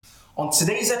On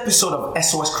today's episode of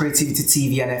SOS Creativity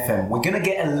TV and FM, we're going to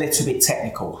get a little bit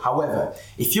technical. However,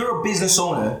 if you're a business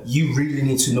owner, you really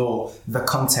need to know the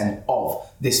content of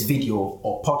this video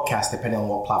or podcast, depending on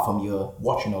what platform you're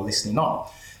watching or listening on.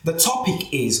 The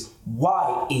topic is,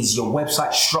 why is your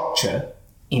website structure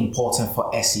important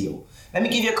for SEO? Let me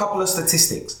give you a couple of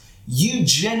statistics. You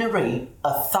generate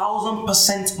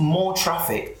 1,000% more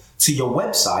traffic to your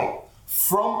website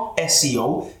from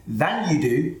SEO than you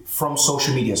do from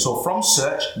social media. So from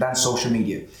search than social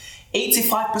media.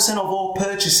 85% of all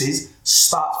purchases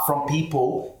start from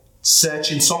people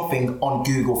searching something on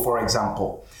Google, for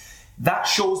example. That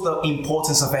shows the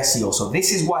importance of SEO. So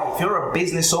this is why if you're a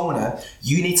business owner,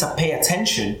 you need to pay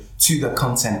attention to the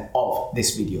content of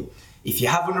this video. If you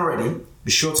haven't already,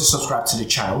 be sure to subscribe to the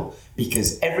channel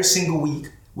because every single week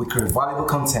we create valuable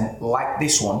content like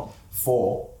this one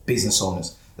for business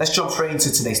owners. Let's jump straight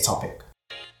into today's topic.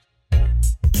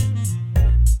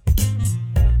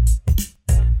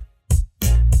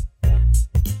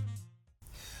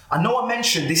 I know I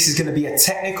mentioned this is going to be a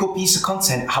technical piece of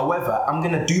content. However, I'm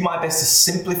going to do my best to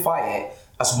simplify it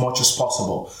as much as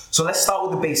possible. So let's start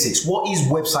with the basics. What is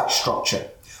website structure?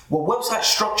 Well, website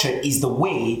structure is the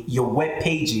way your web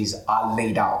pages are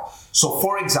laid out. So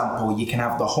for example, you can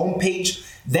have the home page,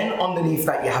 then underneath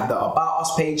that you have the About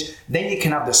Us page, then you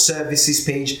can have the services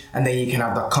page, and then you can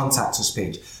have the Contact Us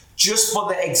page. Just for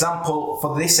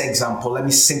this example, let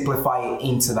me simplify it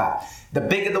into that. The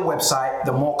bigger the website,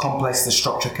 the more complex the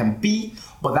structure can be,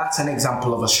 but that's an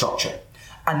example of a structure.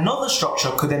 Another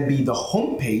structure could then be the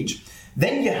home page,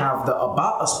 then you have the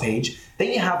About Us page,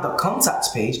 then you have the Contacts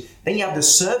page, then you have the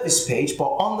service page,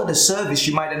 but under the service,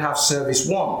 you might then have service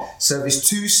 1, service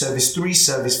 2, service 3,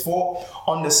 service 4.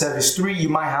 Under service 3, you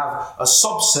might have a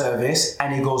sub-service,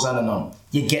 and it goes on and on.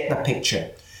 You get the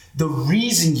picture. The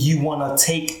reason you want to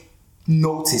take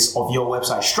notice of your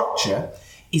website structure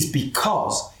is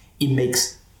because it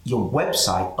makes your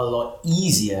website a lot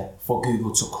easier for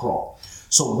Google to crawl.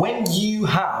 So when you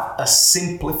have a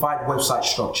simplified website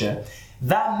structure,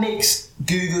 that makes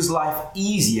Google's life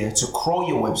easier to crawl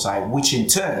your website, which in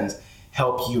turn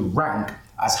help you rank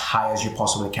as high as you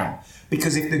possibly can.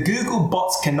 Because if the Google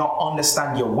bots cannot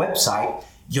understand your website,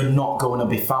 you're not going to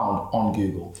be found on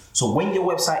Google. So when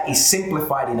your website is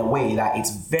simplified in a way that it's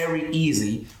very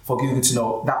easy for Google to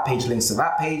know that page links to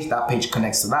that page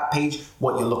connects to that page,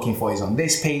 what you're looking for is on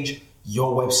this page,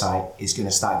 your website is going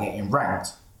to start getting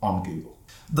ranked on Google.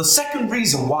 The second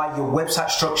reason why your website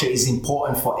structure is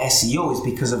important for SEO is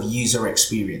because of user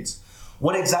experience.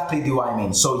 What exactly do I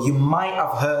mean? So you might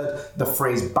have heard the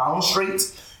phrase bounce rate.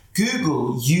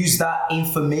 Google used that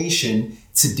information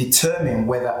to determine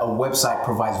whether a website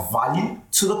provides value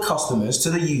to the customers, to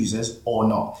the users or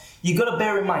not. You got to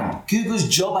bear in mind, Google's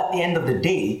job at the end of the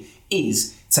day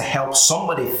is to help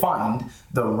somebody find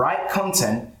the right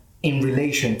content in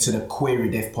relation to the query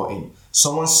they've put in.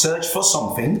 Someone searched for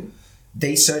something.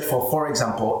 They search for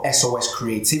example, SOS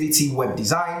Creativity Web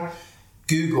Design.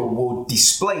 Google will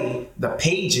display the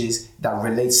pages that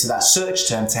relates to that search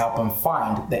term to help them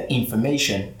find the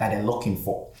information that they're looking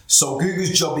for. So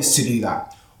Google's job is to do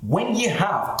that. When you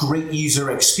have great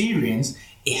user experience,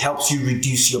 it helps you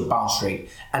reduce your bounce rate.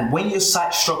 And when your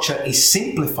site structure is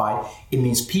simplified, it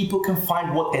means people can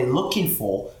find what they're looking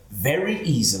for very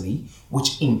easily,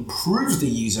 which improves the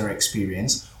user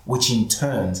experience, which in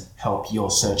turn help your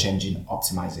search engine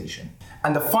optimization.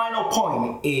 And the final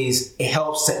point is it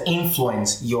helps to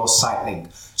influence your site link.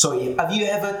 So have you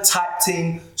ever typed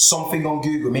in something on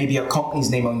Google, maybe a company's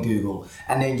name on Google,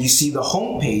 and then you see the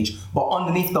home page, but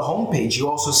underneath the home page, you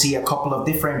also see a couple of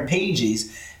different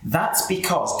pages? That's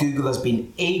because Google has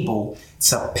been able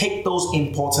to pick those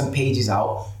important pages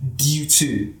out due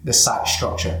to the site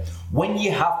structure. When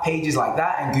you have pages like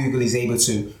that and Google is able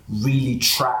to really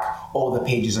track all the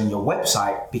pages on your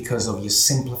website because of your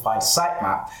simplified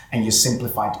sitemap and your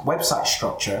simplified website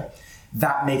structure,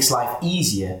 that makes life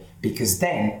easier because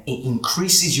then it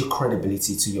increases your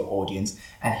credibility to your audience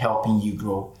and helping you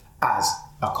grow as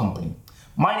a company.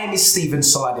 My name is Stephen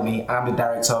Soladimi and I'm the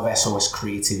director of SOS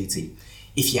Creativity.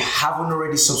 If you haven't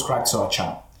already subscribed to our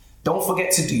channel, don't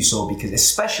forget to do so because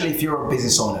especially if you're a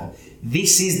business owner,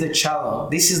 this is the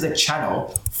channel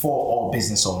for all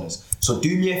business owners. So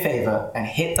do me a favor and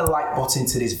hit the like button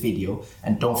to this video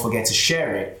and don't forget to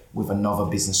share it with another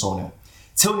business owner.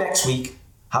 Till next week,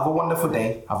 have a wonderful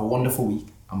day, have a wonderful week,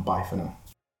 and bye for now.